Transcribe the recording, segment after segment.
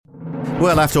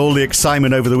Well, after all the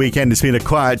excitement over the weekend, it's been a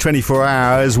quiet 24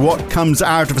 hours. What comes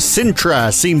out of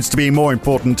Sintra seems to be more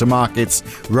important to markets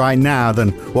right now than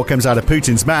what comes out of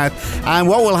Putin's mouth. And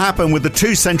what will happen with the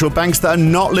two central banks that are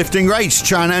not lifting rates,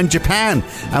 China and Japan,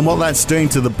 and what that's doing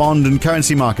to the bond and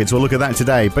currency markets. We'll look at that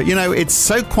today. But, you know, it's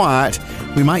so quiet,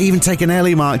 we might even take an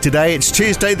early mark today. It's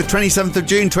Tuesday, the 27th of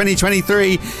June,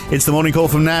 2023. It's the morning call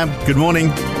from NAB. Good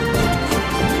morning.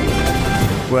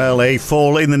 Well, a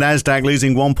fall in the Nasdaq,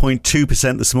 losing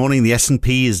 1.2% this morning. The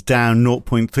S&P is down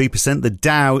 0.3%. The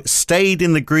Dow stayed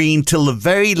in the green till the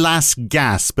very last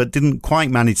gasp, but didn't quite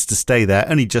manage to stay there.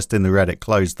 Only just in the red at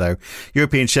close, though.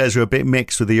 European shares were a bit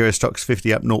mixed, with the Euro Stoxx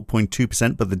 50 up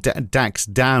 0.2%, but the DAX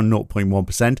down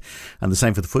 0.1%, and the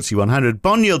same for the FTSE 100.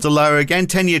 Bond yields are lower again.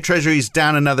 10-year Treasuries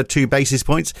down another 2 basis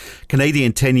points.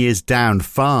 Canadian 10 years down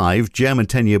 5. German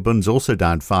 10-year bonds also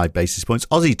down 5 basis points.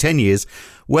 Aussie 10 years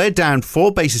we're down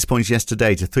 4 basis points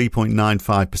yesterday to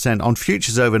 3.95%. On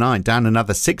futures overnight, down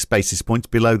another 6 basis points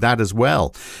below that as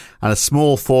well. And a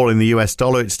small fall in the US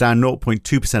dollar. It's down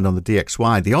 0.2% on the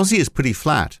DXY. The Aussie is pretty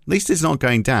flat. At least it's not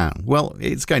going down. Well,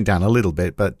 it's going down a little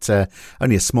bit, but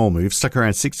only a small move. Stuck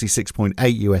around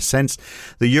 66.8 US cents.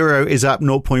 The euro is up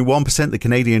 0.1%. The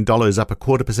Canadian dollar is up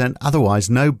 0.25%. Otherwise,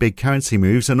 no big currency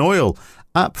moves. And oil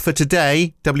up for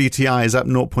today. WTI is up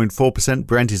 0.4%.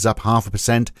 Brent is up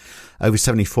 0.5%. Over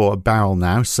 74 a barrel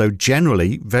now. So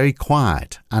generally very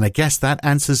quiet. And I guess that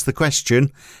answers the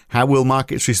question, how will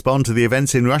markets respond to the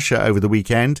events in Russia over the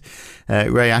weekend?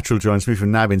 Ray Attrell joins me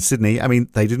from NAB in Sydney. I mean,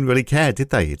 they didn't really care,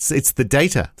 did they? It's the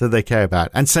data that they care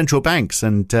about, and central banks.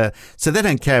 And so they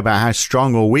don't care about how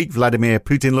strong or weak Vladimir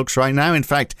Putin looks right now. In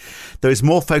fact, there is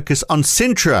more focus on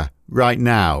Sintra right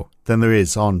now than there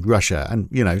is on Russia. And,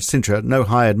 you know, Sintra, no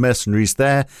hired mercenaries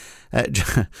there,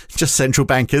 just central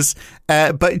bankers.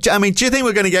 But, I mean, do you think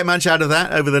we're going to get much out of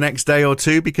that over the next day or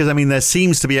two? Because, I mean, there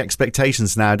seems to be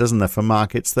expectations now, doesn't there, for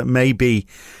markets that maybe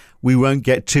we won't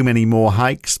get too many more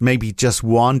hikes, maybe just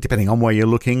one, depending on where you're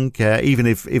looking, even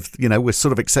if you know, we're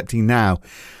sort of accepting now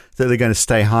that they're going to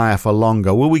stay higher for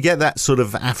longer. Will we get that sort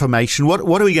of affirmation? What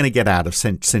are we going to get out of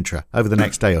Sintra over the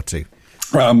next day or two?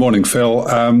 Morning, Phil.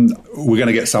 We're going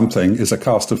to get something. It's a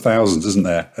cast of thousands, isn't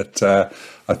there?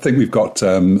 I think we've got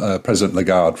President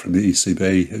Lagarde from the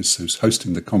ECB who's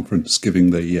hosting the conference,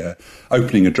 giving the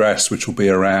opening address, which will be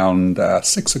around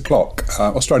 6 o'clock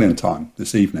Australian time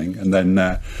this evening. And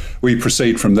then we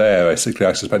proceed from there. Basically,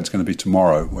 I suspect it's going to be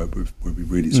tomorrow where we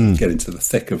really sort of get into the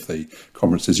thick of the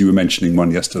conferences. You were mentioning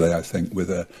one yesterday, I think, with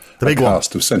a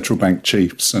cast of central bank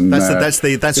chiefs. And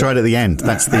that's right at the end.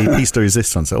 That's the piece de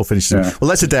resistance. It all finishes. Yeah. Well,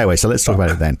 that's a day away, so let's talk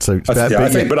about it then. So,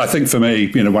 I think for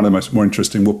me, you know, one of the more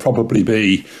interesting will probably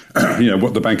be, you know,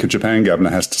 what the Bank of Japan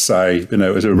governor has to say, you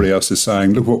know, as everybody else is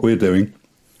saying, look what we're doing.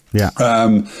 Yeah.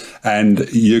 And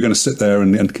you're going to sit there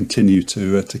and continue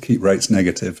to keep rates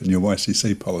negative in your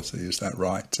YCC policy. Is that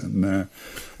right? And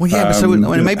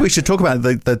maybe we should talk about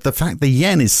the fact the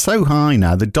yen is so high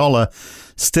now. The dollar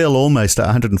still almost at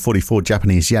 144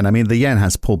 Japanese yen. I mean, the yen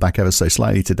has pulled back ever so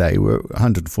slightly today. We're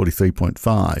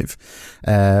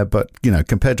 143.5. But, you know,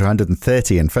 compared to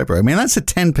 130 in February, I mean, that's a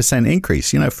 10%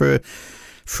 increase, you know, for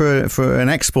an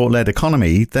export-led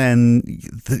economy, then,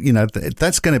 you know,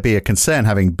 that's going to be a concern,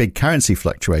 having big currency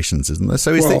fluctuations, isn't there?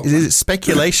 So is it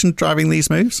speculation driving these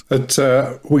moves?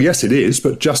 Well, yes, it is,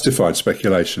 but justified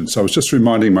speculation. So I was just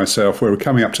reminding myself, we're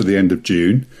coming up to the end of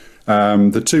June.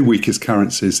 The two weakest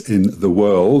currencies in the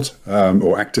world,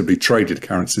 or actively traded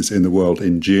currencies in the world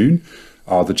in June,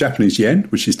 are the Japanese yen,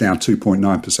 which is down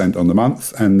 2.9% on the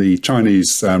month, and the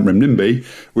Chinese renminbi,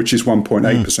 which is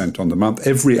 1.8% on the month.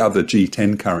 Every other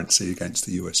G10 currency against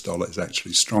the US dollar is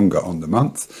actually stronger on the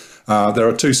month. There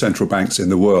are two central banks in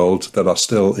the world that are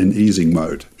still in easing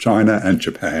mode, China and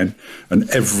Japan, and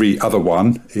every other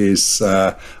one is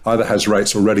either has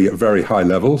rates already at very high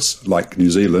levels, like New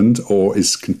Zealand, or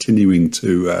is continuing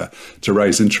to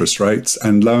raise interest rates.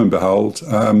 And lo and behold,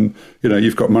 you know,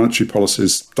 you've got monetary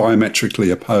policies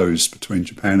diametrically opposed between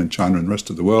Japan and China and the rest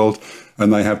of the world,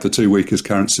 and they have the two weakest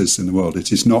currencies in the world.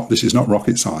 This is not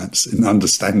rocket science in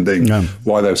understanding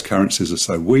why those currencies are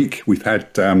so weak. We've had,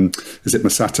 is it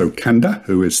Masato Kanda,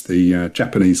 who is the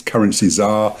Japanese currency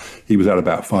czar? He was at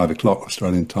about 5 o'clock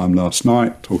Australian time last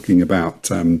night, talking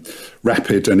about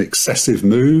rapid and excessive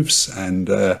moves and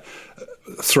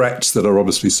threats that are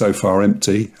obviously so far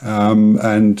empty.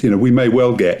 And, you know, we may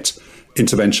well get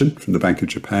intervention from the Bank of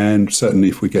Japan. Certainly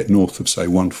if we get north of, say,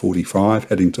 145,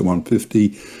 heading to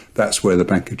 150, that's where the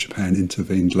Bank of Japan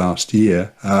intervened last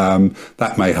year.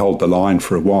 That may hold the line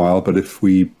for a while, but if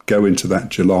we go into that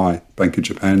July Bank of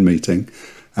Japan meeting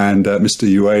And Mr.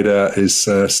 Ueda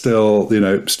is still,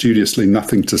 studiously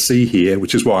nothing to see here,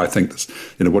 which is why I think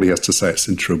what he has to say at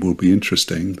Sintra will be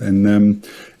interesting. And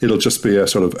it'll just be a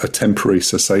sort of a temporary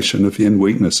cessation of yen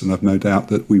weakness. And I've no doubt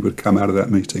that we would come out of that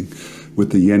meeting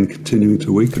with the yen continuing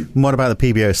to weaken. What about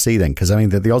the PBOC then? Because, the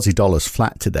Aussie dollar's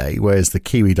flat today, whereas the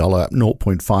Kiwi dollar up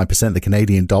 0.5%, the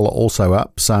Canadian dollar also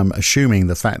up. So I'm assuming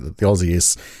the fact that the Aussie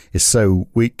is so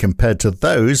weak compared to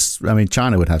those,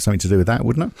 China would have something to do with that,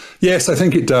 wouldn't it? Yes, I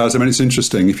think it does. It's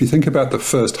interesting. If you think about the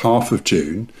first half of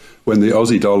June, when the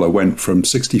Aussie dollar went from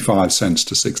 65 cents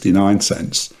to 69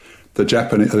 cents, the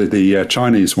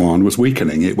Chinese yuan was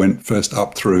weakening. It went first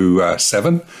up through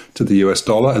 7 to the US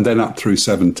dollar and then up through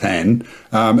 7.10.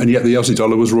 And yet the Aussie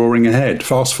dollar was roaring ahead.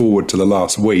 Fast forward to the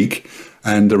last week,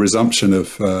 and the resumption of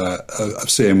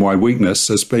CNY weakness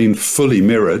has been fully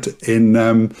mirrored in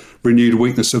renewed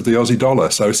weakness of the Aussie dollar.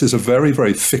 So this is a very,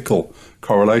 very fickle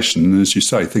correlation. And as you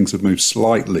say, things have moved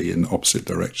slightly in opposite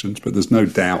directions, but there's no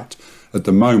doubt at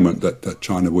the moment that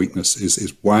China weakness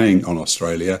is weighing on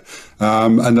Australia.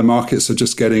 And the markets are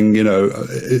just getting,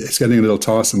 it's getting a little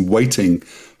tiresome waiting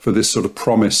for this sort of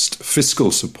promised fiscal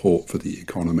support for the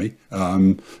economy,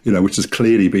 which has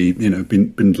clearly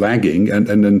been lagging.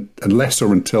 And unless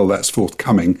or until that's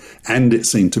forthcoming and it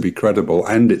seemed to be credible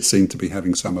and it seemed to be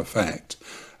having some effect,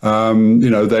 then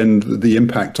the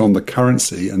impact on the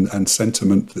currency and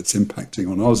sentiment that's impacting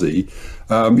on Aussie,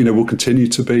 will continue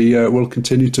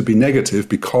to be negative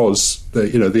because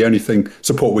the only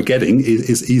support we're getting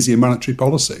is easier monetary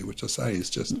policy, which I say is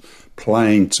just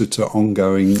playing to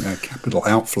ongoing capital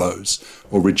outflows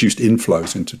or reduced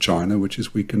inflows into China, which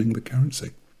is weakening the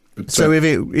currency. So if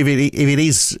it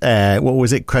is what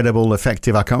was it, credible,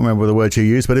 effective? I can't remember the word you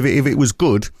used, but if it was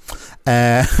good,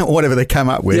 whatever they come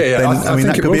up with, then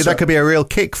that could be a real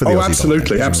kick for the Aussie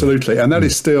dollar. Absolutely, and that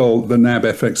is still the NAB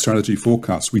FX strategy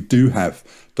forecast. We do have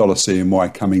dollar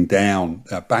CNY coming down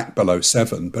back below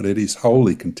 7, but it is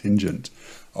wholly contingent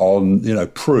on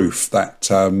proof that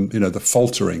the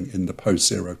faltering in the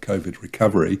post-zero COVID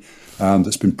recovery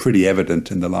that's been pretty evident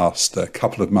in the last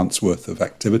couple of months' worth of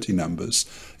activity numbers,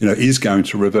 is going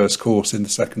to reverse course in the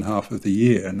second half of the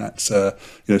year, and that's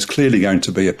it's clearly going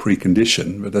to be a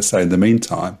precondition. But let's say in the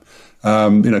meantime,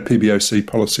 PBOC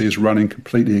policy is running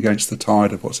completely against the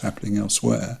tide of what's happening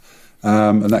elsewhere,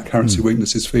 and that currency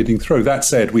weakness is feeding through. That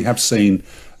said, we have seen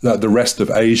the rest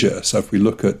of Asia. So if we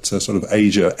look at sort of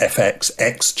Asia FX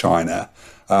ex-China,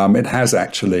 it has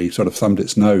actually sort of thumbed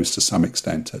its nose to some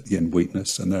extent at yen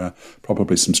weakness, and there are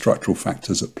probably some structural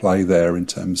factors at play there in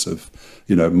terms of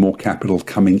more capital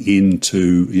coming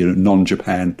into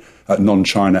non-Japan,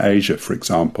 non-China Asia, for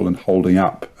example, and holding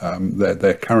up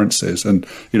their currencies, and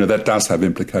that does have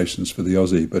implications for the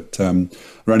Aussie. But on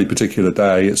any particular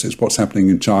day, it's what's happening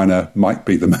in China might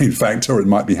be the main factor. It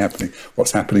might be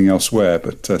what's happening elsewhere.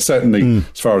 But certainly,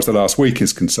 as far as the last week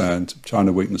is concerned,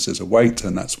 China weakness is a weight,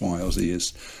 and that's why Aussie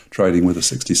is trading with a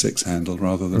 66 handle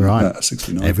rather than a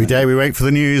 69. Every day we wait for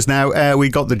the news. Now, we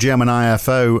got the German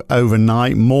IFO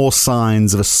overnight, more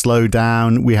signs of a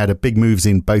slowdown. We had big moves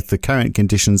in both the current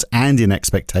conditions and in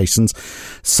expectations.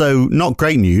 So not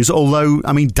great news, although,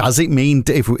 does it mean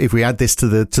if we add this to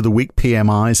the weak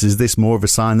PMIs, is this more of a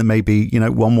sign that maybe,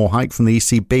 one more hike from the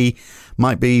ECB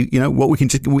might be, what we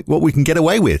can get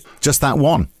away with, just that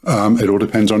one? It all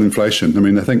depends on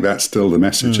inflation. I think that's still the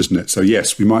message, isn't it? So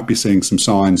yes, we might be seeing some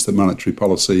signs that monetary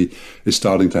policy is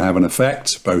starting to have an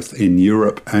effect, both in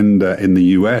Europe and in the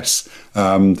US.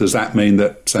 Does that mean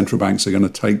that central banks are going to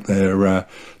take their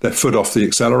foot off the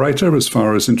accelerator as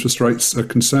far as interest rates are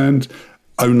concerned?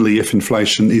 Only if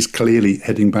inflation is clearly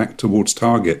heading back towards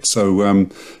target. So,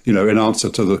 in answer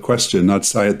to the question, I'd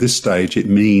say at this stage it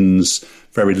means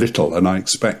very little. And I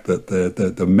expect that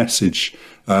the message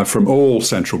from all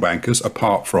central bankers,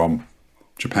 apart from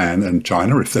Japan and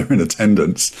China, if they're in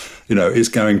attendance, is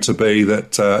going to be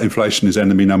that inflation is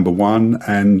enemy number one,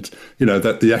 and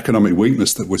that the economic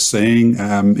weakness that we're seeing,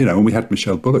 and we had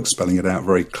Michelle Bullock spelling it out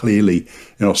very clearly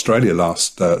in Australia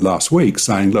last week,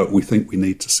 saying, look, we think we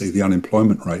need to see the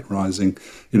unemployment rate rising,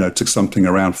 to something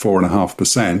around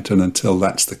 4.5%, and until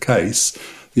that's the case,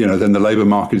 then the labour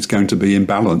market is going to be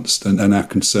imbalanced, and our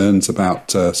concerns about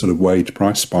sort of wage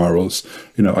price spirals,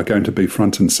 are going to be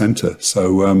front and centre.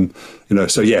 So,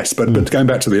 so yes, but going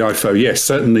back to the IFO, yes,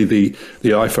 certainly the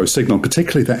IFO signal,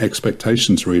 particularly that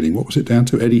expectations reading, what was it down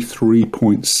to?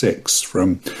 83.6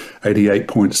 from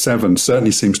 88.7, certainly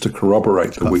seems to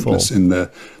corroborate the weakness in the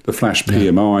flash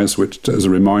PMIs, which, as a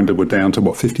reminder, were down to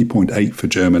 50.8 for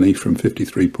Germany from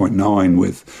 53.9,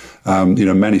 with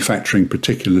manufacturing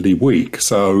particularly weak.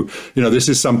 So this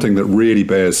is something that really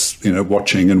bears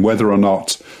watching, and whether or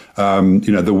not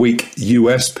The weak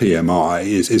US PMI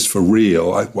is for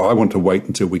real. I want to wait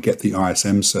until we get the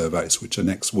ISM surveys, which are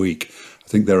next week. I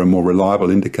think they're a more reliable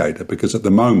indicator, because at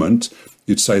the moment,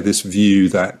 you'd say this view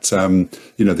that,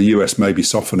 the US may be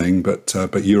softening, but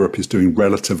Europe is doing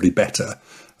relatively better,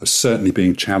 are certainly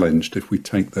being challenged if we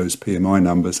take those PMI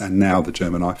numbers and now the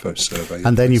German IFO survey.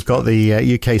 And then you've got the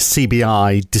UK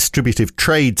CBI distributive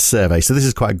trade survey. So this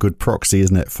is quite a good proxy,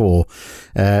 isn't it, for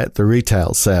the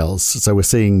retail sales. So we're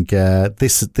seeing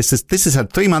this has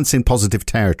had 3 months in positive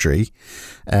territory.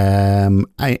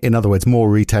 In other words,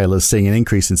 more retailers seeing an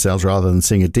increase in sales rather than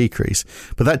seeing a decrease.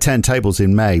 But that turntables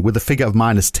in May with a figure of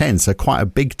 -10, so quite a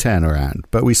big turnaround.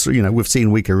 But we've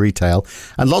seen weaker retail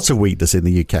and lots of weakness in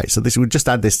the UK. So this would just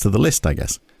add this to the list, I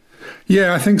guess.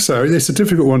 Yeah, I think so. It's a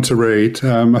difficult one to read.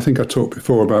 I think I talked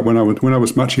before about when I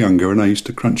was much younger and I used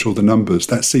to crunch all the numbers.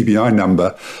 That CBI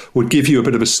number would give you a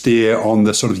bit of a steer on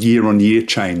the sort of year-on-year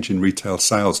change in retail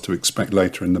sales to expect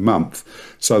later in the month.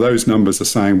 So those numbers are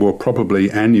saying, well,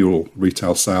 probably annual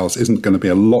retail sales isn't going to be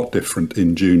a lot different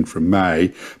in June from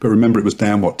May. But remember, it was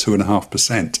down,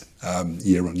 2.5%?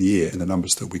 Year on year in the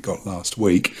numbers that we got last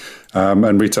week.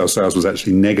 And retail sales was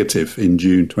actually negative in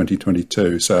June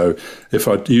 2022. So if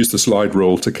I'd use the slide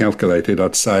rule to calculate it,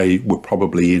 I'd say we're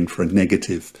probably in for a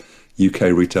negative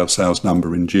UK retail sales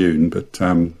number in June. But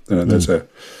there's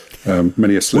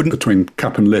many a slip between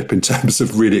cup and lip in terms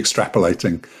of really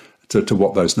extrapolating to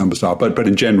what those numbers are. But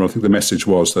in general, I think the message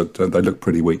was that they look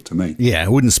pretty weak to me. Yeah,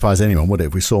 it wouldn't surprise anyone, would it,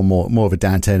 if we saw more of a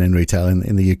downturn in retail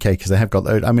in the UK, because they have got,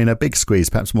 a big squeeze,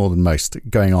 perhaps more than most,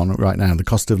 going on right now, the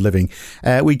cost of living.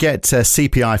 We get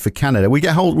CPI for Canada. We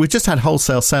just had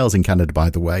wholesale sales in Canada, by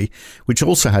the way, which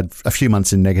also had a few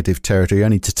months in negative territory,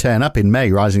 only to turn up in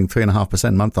May, rising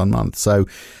 3.5% month on month. So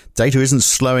data isn't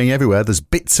slowing everywhere. There's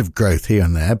bits of growth here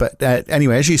and there. But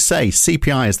anyway, as you say,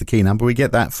 CPI is the key number. We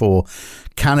get that for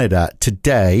Canada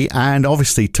today, and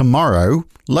obviously tomorrow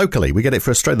locally. We get it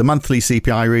for Australia, the monthly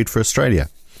CPI read for Australia.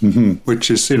 Mm-hmm. Which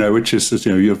is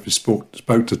you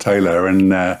spoke to Taylor,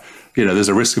 and there's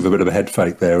a risk of a bit of a head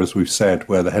fake there, as we've said,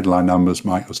 where the headline numbers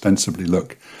might ostensibly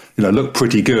look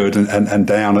pretty good and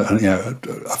down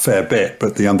a fair bit,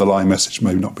 but the underlying message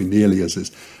may not be nearly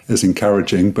as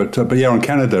encouraging. But on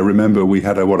Canada, remember we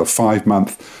had a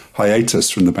 5-month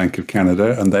hiatus from the Bank of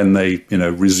Canada, and then they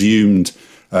resumed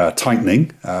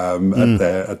tightening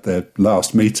at their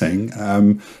last meeting.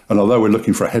 And although we're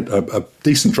looking for a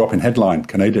decent drop in headline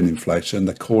Canadian inflation,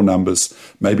 the core numbers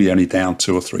may be only down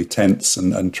 2 or 3 tenths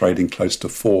and trading close to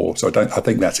 4. So I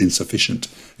think that's insufficient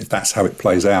if that's how it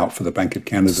plays out for the Bank of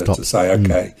Canada to say,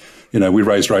 okay, we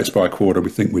raised rates by a quarter, we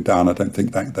think we're done. I don't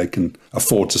think that they can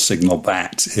afford to signal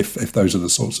that if those are the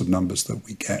sorts of numbers that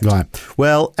we get. Right.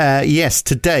 Well, yes,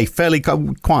 today, fairly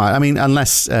quiet. I mean,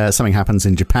 unless something happens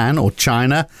in Japan or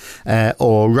China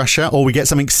or Russia, or we get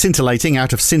something scintillating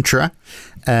out of Sintra.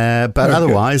 But okay.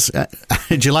 Otherwise,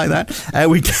 do you like that?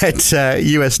 We get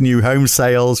US new home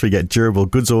sales. We get durable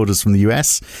goods orders from the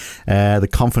US. The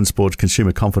Conference Board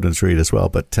consumer confidence read as well.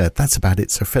 But that's about it.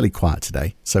 So fairly quiet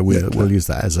today. So we'll use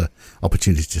that as an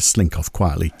opportunity to slink off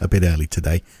quietly a bit early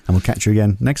today. And we'll catch you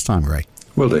again next time, Ray.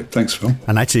 Will do. Thanks, Phil.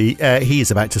 And actually, he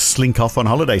is about to slink off on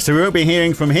holiday. So we won't be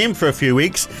hearing from him for a few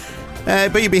weeks.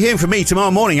 But you'll be hearing from me tomorrow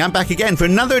morning. I'm back again for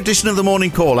another edition of The Morning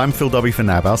Call. I'm Phil Dobbie for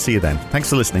now. I'll see you then. Thanks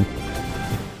for listening.